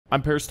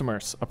I'm Paris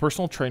Demers, a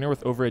personal trainer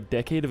with over a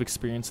decade of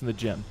experience in the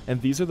gym,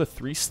 and these are the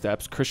 3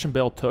 steps Christian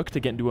Bale took to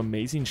get into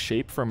amazing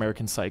shape for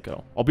American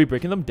Psycho. I'll be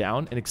breaking them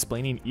down and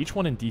explaining each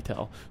one in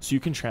detail so you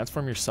can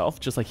transform yourself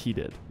just like he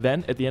did.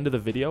 Then, at the end of the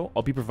video,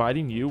 I'll be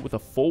providing you with a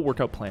full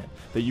workout plan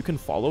that you can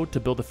follow to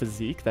build a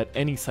physique that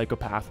any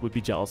psychopath would be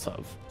jealous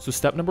of. So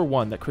step number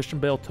 1 that Christian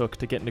Bale took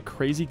to get into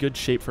crazy good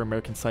shape for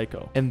American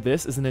Psycho, and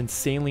this is an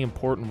insanely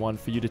important one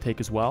for you to take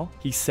as well.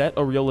 He set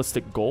a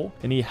realistic goal,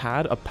 and he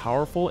had a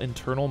powerful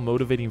internal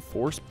motivating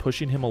force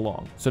pushing him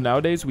along. So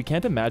nowadays, we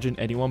can't imagine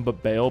anyone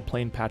but Bale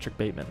playing Patrick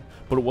Bateman,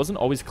 but it wasn't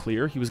always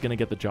clear he was going to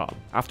get the job.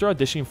 After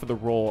auditioning for the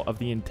role of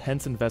the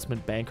intense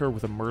investment banker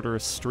with a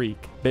murderous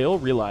streak, Bale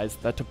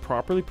realized that to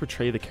properly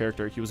portray the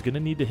character, he was going to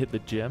need to hit the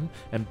gym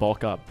and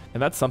bulk up,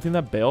 and that's something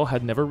that Bale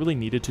had never really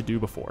needed to do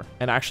before.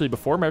 And actually,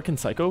 before American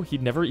Psycho,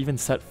 he'd never even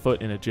set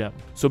foot in a gym.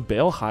 So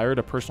Bale hired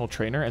a personal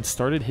trainer and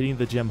started hitting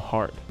the gym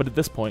hard, but at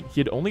this point,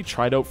 he had only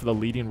tried out for the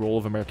leading role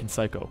of American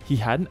Psycho. He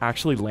hadn't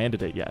actually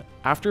landed it yet.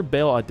 After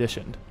Bale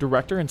auditioned,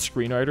 director and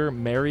screenwriter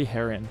Mary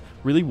Herron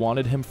really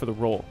wanted him for the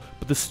role,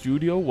 but the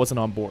studio wasn't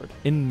on board.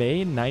 In May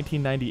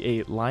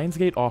 1998,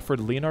 Lionsgate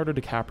offered Leonardo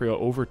DiCaprio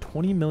over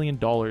 $20 million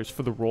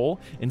for the role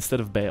instead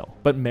of Bale.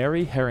 But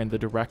Mary Herron, the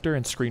director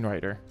and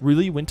screenwriter,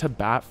 really went to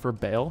bat for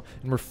Bale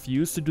and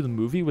refused to do the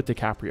movie with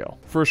DiCaprio.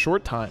 For a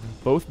short time,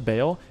 both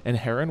Bale and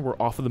Herron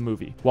were off of the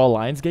movie, while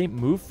Lionsgate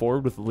moved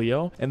forward with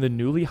Leo and the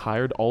newly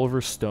hired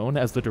Oliver Stone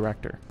as the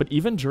director. But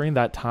even during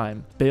that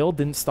time, Bale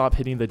didn't stop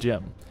hitting the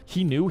gym.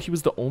 He knew he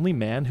was the only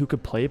man who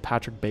could play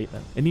Patrick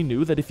Bateman, and he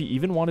knew that if he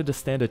even wanted to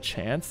stand a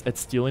chance at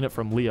stealing it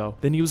from Leo,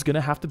 then he was going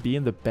to have to be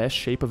in the best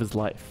shape of his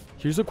life.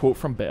 Here's a quote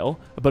from Bale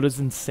about his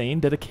insane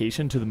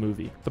dedication to the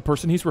movie. The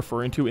person he's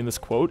referring to in this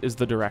quote is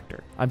the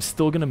director. "I'm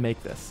still going to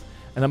make this,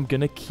 and I'm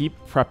gonna keep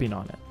prepping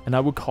on it." And I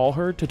would call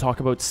her to talk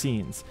about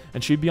scenes,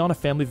 and she'd be on a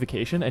family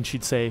vacation and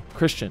she'd say,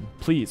 "Christian,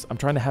 please, I'm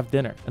trying to have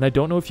dinner. And I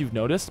don't know if you've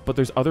noticed, but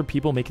there's other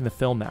people making the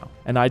film now."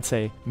 And I'd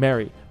say,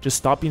 "Mary, just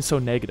stop being so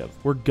negative.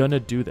 We're gonna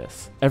do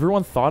this."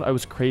 Everyone thought I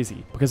was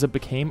crazy because it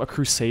became a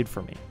crusade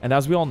for me. And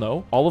as we all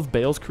know, all of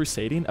Bale's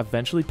crusading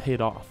eventually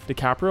paid off.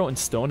 DiCaprio and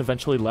Stone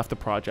eventually left the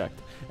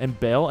project, and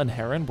Bale and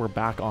Herron were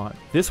back on.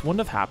 This wouldn't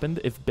have happened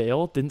if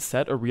Bale didn't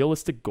set a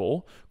realistic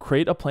goal,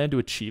 create a plan to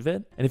achieve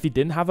it, and if he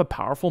didn't have a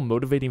powerful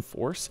motivating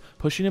force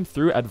pushing him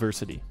through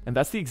adversity. And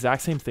that's the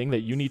exact same thing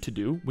that you need to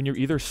do when you're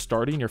either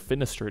starting your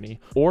fitness journey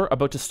or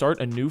about to start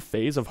a new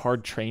phase of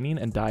hard training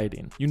and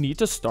dieting. You need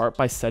to start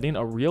by setting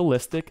a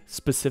realistic,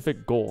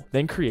 specific goal,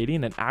 then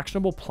creating an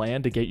actionable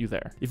plan to get you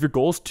there. If your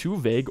goal is too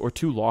vague or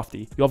too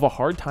lofty, you'll have a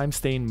hard time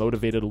staying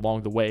motivated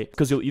along the way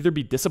because you'll either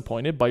be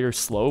disappointed by your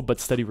slow but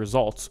steady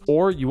results,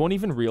 or you won't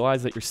even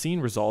realize that you're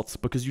seeing results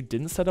because you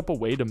didn't set up a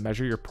way to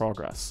measure your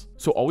progress.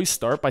 So always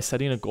start by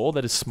setting a goal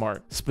that is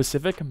smart,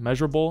 specific,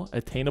 measurable,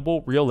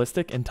 attainable,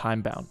 realistic, and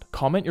time-bound.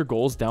 Comment your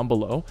goals down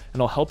below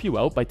and I'll help you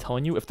out by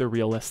telling you if they're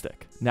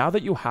realistic. Now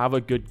that you have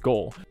a good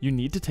goal, you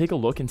need to take a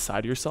look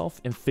inside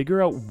yourself and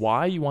figure out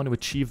why you want to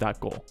achieve that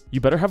goal.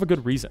 You better have a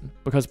good reason,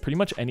 because pretty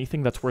much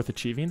anything that's worth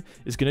achieving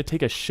is going to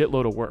take a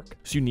shitload of work.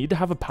 So you need to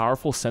have a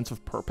powerful sense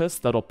of purpose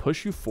that'll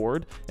push you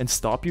forward and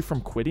stop you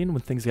from quitting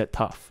when things get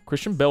tough.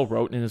 Christian Bale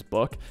wrote in his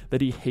book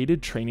that he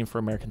hated training for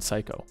American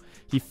Psycho.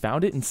 He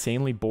found it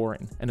insanely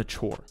boring and a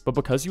chore, but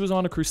because he was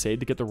on a crusade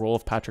to get the role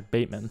of Patrick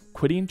Bateman,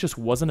 quitting just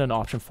wasn't an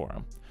option for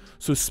him.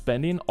 So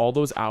spending all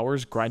those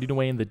hours grinding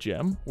away in the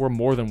gym were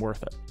more than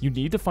worth it. You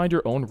need to find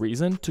your own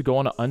reason to go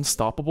on an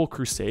unstoppable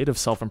crusade of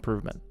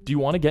self-improvement. Do you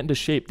want to get into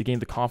shape to gain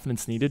the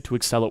confidence needed to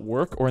excel at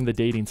work or in the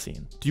dating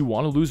scene? Do you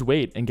want to lose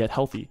weight and get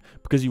healthy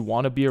because you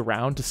want to be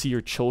around to see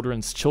your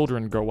children's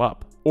children grow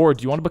up? Or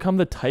do you want to become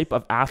the type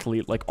of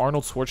athlete like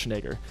Arnold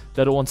Schwarzenegger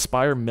that will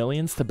inspire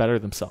millions to better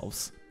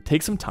themselves?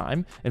 Take some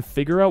time and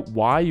figure out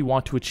why you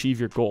want to achieve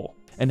your goal,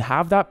 and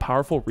have that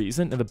powerful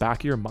reason in the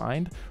back of your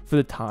mind for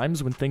the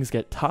times when things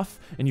get tough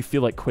and you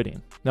feel like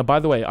quitting. Now, by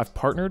the way, I've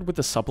partnered with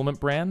a supplement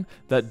brand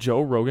that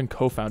Joe Rogan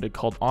co-founded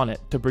called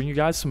Onnit to bring you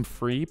guys some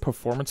free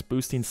performance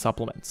boosting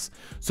supplements.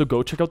 So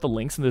go check out the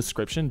links in the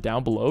description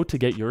down below to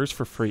get yours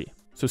for free.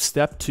 So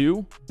step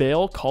 2,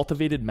 Bale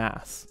cultivated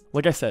mass.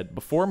 Like I said,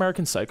 before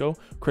American Psycho,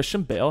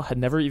 Christian Bale had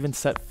never even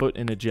set foot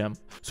in a gym,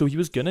 so he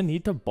was gonna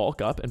need to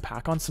bulk up and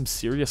pack on some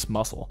serious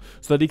muscle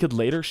so that he could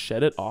later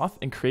shed it off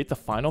and create the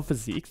final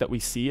physique that we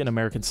see in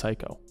American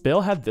Psycho. Bale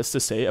had this to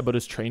say about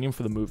his training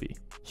for the movie.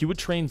 He would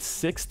train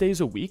 6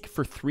 days a week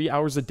for 3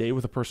 hours a day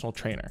with a personal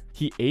trainer.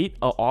 He ate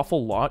an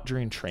awful lot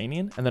during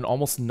training and then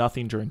almost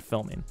nothing during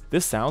filming.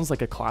 This sounds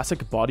like a classic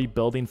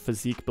bodybuilding,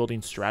 physique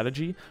building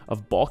strategy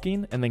of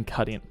bulking and then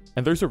cutting.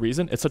 And there's a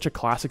reason it's such a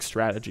classic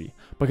strategy,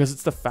 because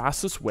it's the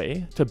fastest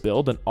way to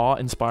build an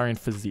awe-inspiring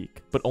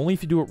physique, but only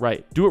if you do it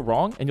right. Do it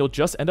wrong and you'll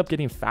just end up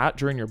getting fat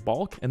during your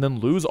bulk and then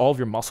lose all of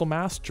your muscle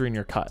mass during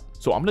your cut.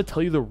 So I'm going to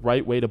tell you the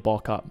right way to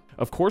bulk up.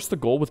 Of course, the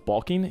goal with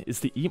bulking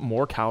is to eat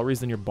more calories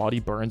than your body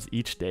burns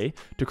each day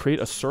to create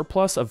a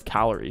surplus of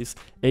calories,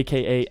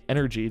 aka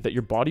energy, that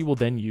your body will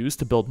then use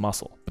to build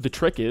muscle. But the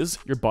trick is,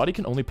 your body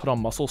can only put on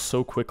muscle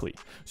so quickly,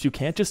 so you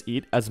can't just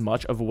eat as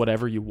much of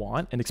whatever you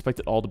want and expect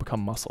it all to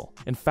become muscle.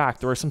 In fact,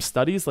 there are some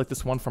studies like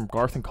this one from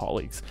Garth and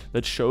colleagues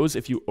that shows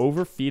if you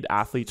overfeed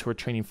athletes who are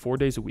training 4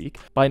 days a week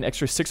by an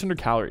extra 600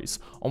 calories,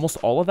 almost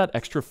all of that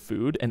extra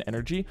food and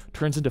energy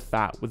turns into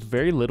fat with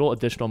very little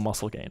additional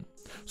muscle gain.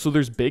 So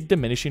there's big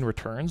diminishing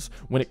returns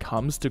when it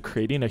comes to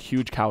creating a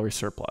huge calorie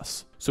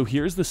surplus. So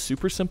here's the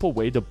super simple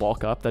way to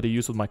bulk up that I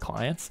use with my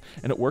clients,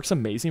 and it works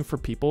amazing for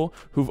people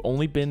who've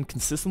only been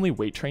consistently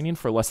weight training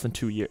for less than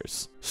 2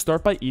 years.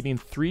 Start by eating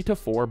 3 to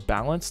 4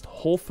 balanced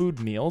whole food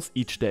meals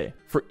each day.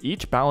 For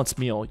each balanced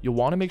meal, you'll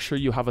want to make sure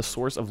you have a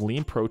source of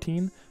lean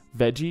protein,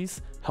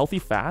 veggies, healthy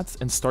fats,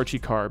 and starchy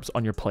carbs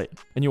on your plate.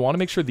 And you want to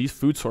make sure these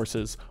food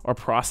sources are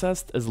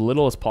processed as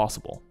little as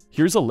possible.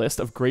 Here's a list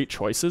of great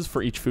choices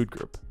for each food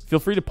group. Feel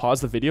free to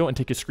pause the video and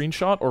take a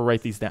screenshot or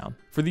write these down.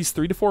 For these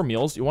 3 to 4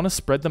 meals, you want to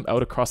spread them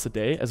out across the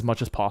day as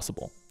much as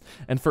possible.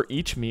 And for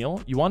each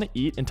meal, you want to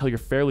eat until you're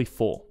fairly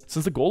full.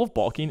 Since the goal of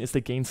bulking is to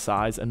gain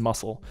size and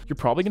muscle, you're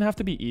probably going to have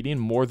to be eating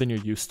more than you're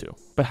used to.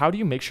 But how do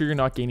you make sure you're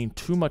not gaining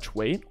too much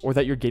weight or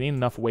that you're gaining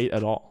enough weight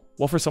at all?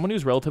 Well, for someone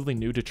who's relatively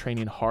new to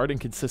training hard and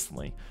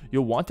consistently,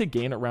 you'll want to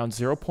gain around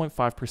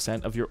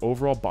 0.5% of your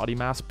overall body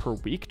mass per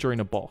week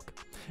during a bulk.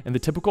 And the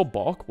typical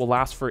bulk will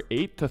last for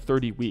 8 to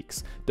 30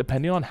 weeks,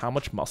 depending on how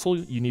much muscle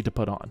you need to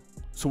put on.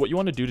 So what you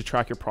want to do to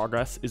track your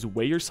progress is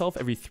weigh yourself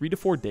every 3 to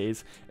 4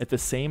 days at the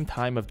same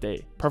time of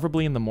day,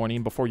 preferably in the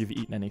morning before you've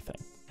eaten anything.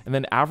 And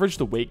then average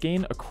the weight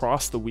gain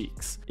across the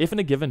weeks. If in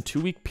a given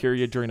 2-week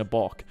period during a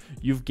bulk,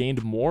 you've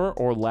gained more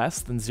or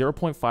less than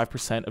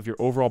 0.5% of your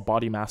overall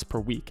body mass per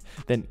week,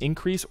 then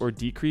increase or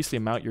decrease the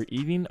amount you're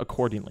eating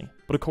accordingly.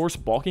 But of course,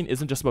 bulking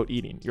isn't just about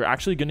eating. You're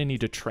actually going to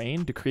need to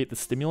train to create the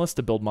stimulus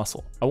to build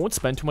muscle. I won't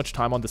spend too much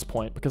time on this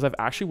point because I've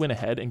actually went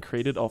ahead and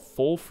created a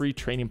full free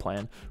training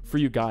plan for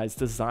you guys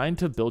designed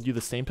to build you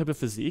the same type of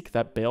physique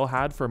that Bale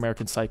had for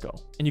American Psycho.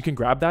 And you can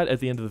grab that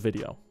at the end of the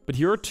video. But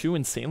here are 2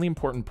 insanely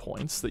important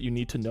points that you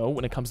need to know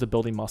when it comes to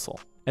building muscle.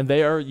 And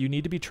they are, you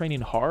need to be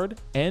training hard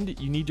and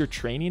you need your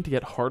training to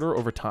get harder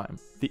over time.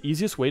 The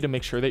easiest way to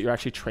make sure that you're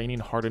actually training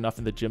hard enough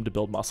in the gym to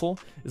build muscle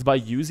is by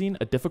using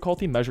a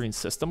difficulty measuring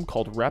system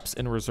called reps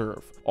in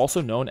reserve,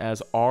 also known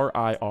as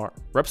RIR.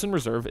 Reps in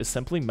reserve is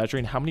simply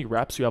measuring how many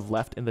reps you have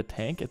left in the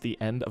tank at the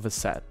end of a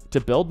set. To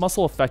build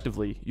muscle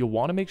effectively, you'll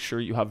want to make sure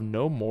you have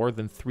no more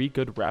than 3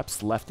 good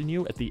reps left in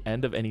you at the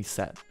end of any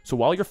set. So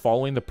while you're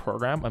following the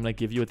program I'm going to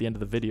give you at the end of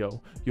the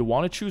video, you'll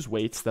want to choose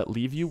weights that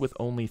leave you with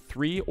only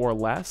 3 or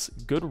less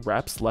good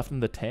reps left in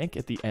the tank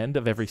at the end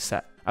of every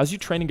set. As you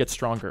train and get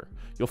stronger,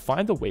 you'll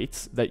find the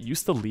weights that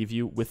used to leave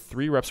you with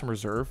 3 reps in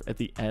reserve at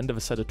the end of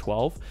a set of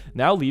 12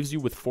 now leaves you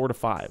with 4 to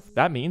 5.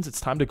 That means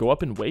it's time to go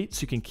up in weight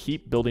so you can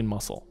keep building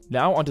muscle.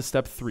 Now on to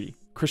step 3.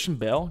 Christian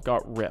Bale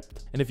got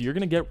ripped. And if you're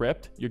going to get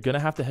ripped, you're going to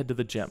have to head to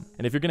the gym.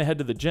 And if you're going to head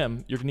to the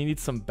gym, you're going to need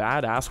some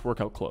badass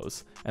workout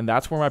clothes. And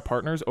that's where my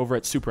partners over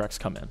at SuperX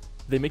come in.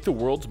 They make the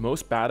world's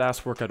most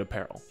badass workout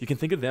apparel. You can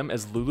think of them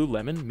as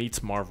Lululemon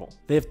meets Marvel.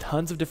 They have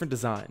tons of different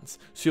designs,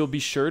 so you'll be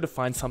sure to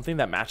find something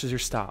that matches your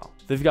style.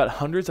 They've got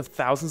hundreds of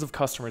thousands of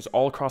customers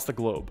all across the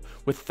globe,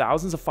 with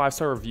thousands of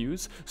 5-star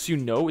reviews, so you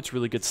know it's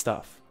really good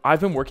stuff. I've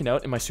been working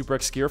out in my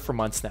SuperX gear for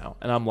months now,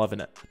 and I'm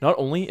loving it. Not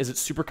only is it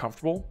super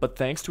comfortable, but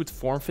thanks to its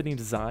form-fitting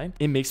design,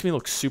 it makes me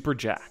look super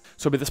jacked.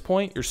 So by this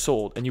point, you're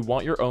sold and you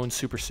want your own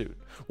super suit.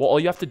 Well,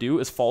 all you have to do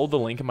is follow the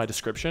link in my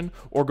description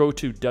or go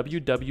to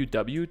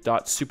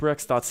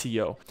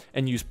www.superx.co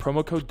and use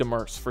promo code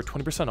DEMERCE for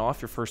 20%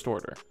 off your first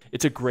order.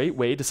 It's a great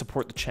way to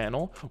support the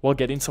channel while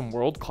getting some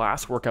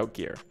world-class workout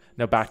gear.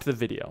 Now back to the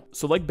video.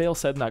 So like Bale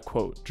said in that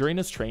quote, during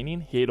his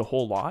training, he ate a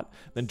whole lot,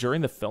 then during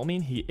the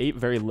filming, he ate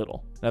very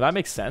little. Now that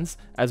makes sense,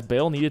 as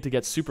Bale needed to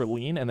get super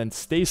lean and then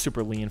stay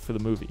super lean for the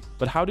movie.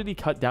 But how did he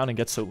cut down and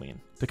get so lean?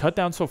 To cut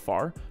down so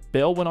far,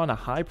 Bale went on a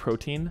high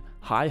protein,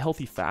 high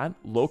healthy fat,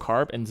 low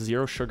carb, and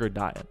zero sugar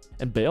diet.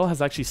 And Bale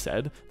has actually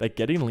said that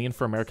getting lean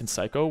for American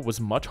Psycho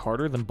was much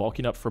harder than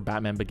bulking up for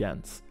Batman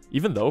Begins.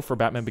 Even though for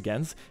Batman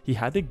Begins, he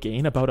had to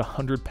gain about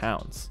 100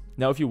 pounds.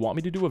 Now, if you want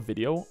me to do a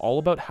video all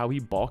about how he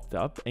bulked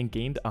up and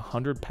gained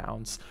 100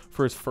 pounds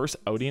for his first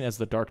outing as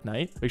the Dark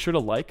Knight, make sure to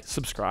like,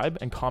 subscribe,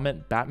 and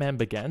comment Batman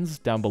Begins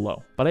down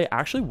below. But I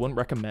actually wouldn't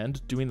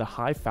recommend doing the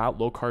high-fat,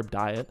 low-carb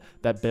diet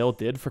that Bale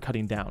did for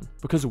cutting down.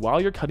 Because while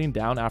you're cutting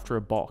down after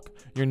a bulk,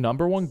 your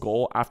 #1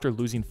 goal after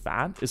losing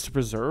fat is to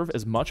preserve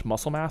as much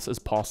muscle mass as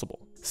possible.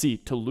 See,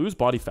 to lose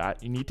body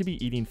fat, you need to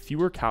be eating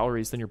fewer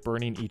calories than you're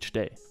burning each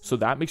day. So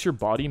that makes your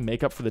body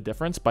make up for the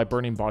difference by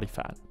burning body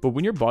fat. But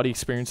when your body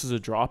experiences a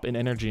drop in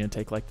energy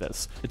intake like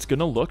this, it's going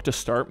to look to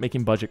start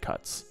making budget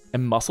cuts.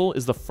 And muscle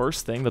is the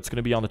first thing that's going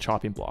to be on the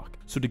chopping block.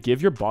 So to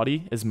give your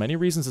body as many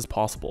reasons as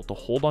possible to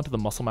hold onto the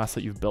muscle mass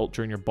that you've built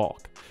during your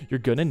bulk, you're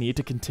going to need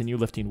to continue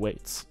lifting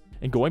weights.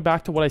 And going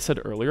back to what I said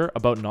earlier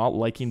about not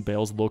liking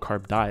Bale's low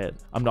carb diet,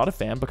 I'm not a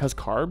fan because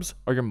carbs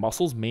are your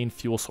muscle's main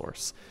fuel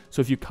source.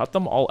 So if you cut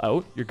them all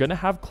out, you're going to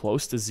have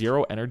close to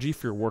zero energy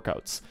for your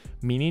workouts,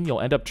 meaning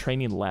you'll end up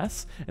training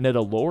less and at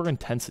a lower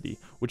intensity,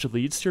 which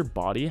leads to your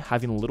body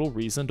having little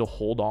reason to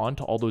hold on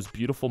to all those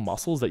beautiful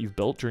muscles that you've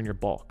built during your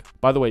bulk.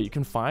 By the way, you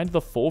can find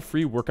the full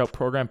free workout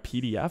program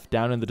PDF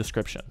down in the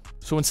description.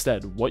 So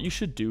instead, what you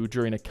should do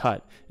during a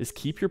cut is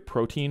keep your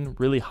protein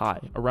really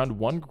high, around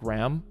 1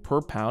 gram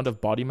per pound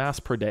of body mass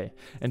per day,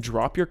 and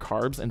drop your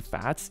carbs and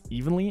fats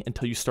evenly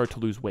until you start to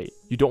lose weight.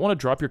 You don't want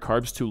to drop your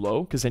carbs too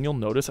low because then you'll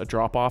notice a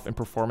drop off in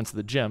performance at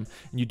the gym,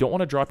 and you don't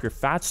want to drop your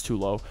fats too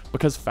low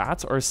because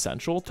fats are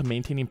essential to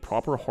maintaining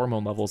proper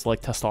hormone levels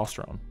like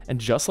testosterone. And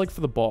just like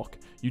for the bulk,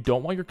 you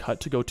don't want your cut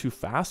to go too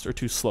fast or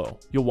too slow.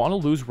 You'll want to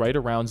lose right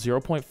around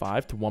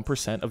 0.5 to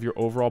 1% of your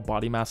overall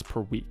body mass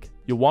per week.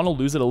 You'll want to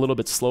lose it a little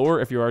bit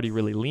slower if you're already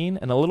really lean,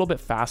 and a little bit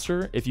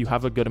faster if you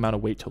have a good amount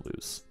of weight to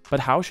lose.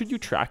 But how should you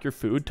track your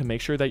food to make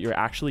sure that you're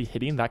actually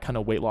hitting that kind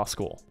of weight loss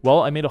goal?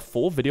 Well, I made a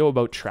full video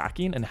about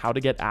tracking and how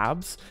to get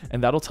abs,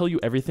 and that'll tell you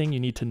everything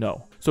you need to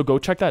know. So go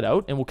check that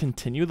out and we'll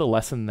continue the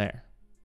lesson there.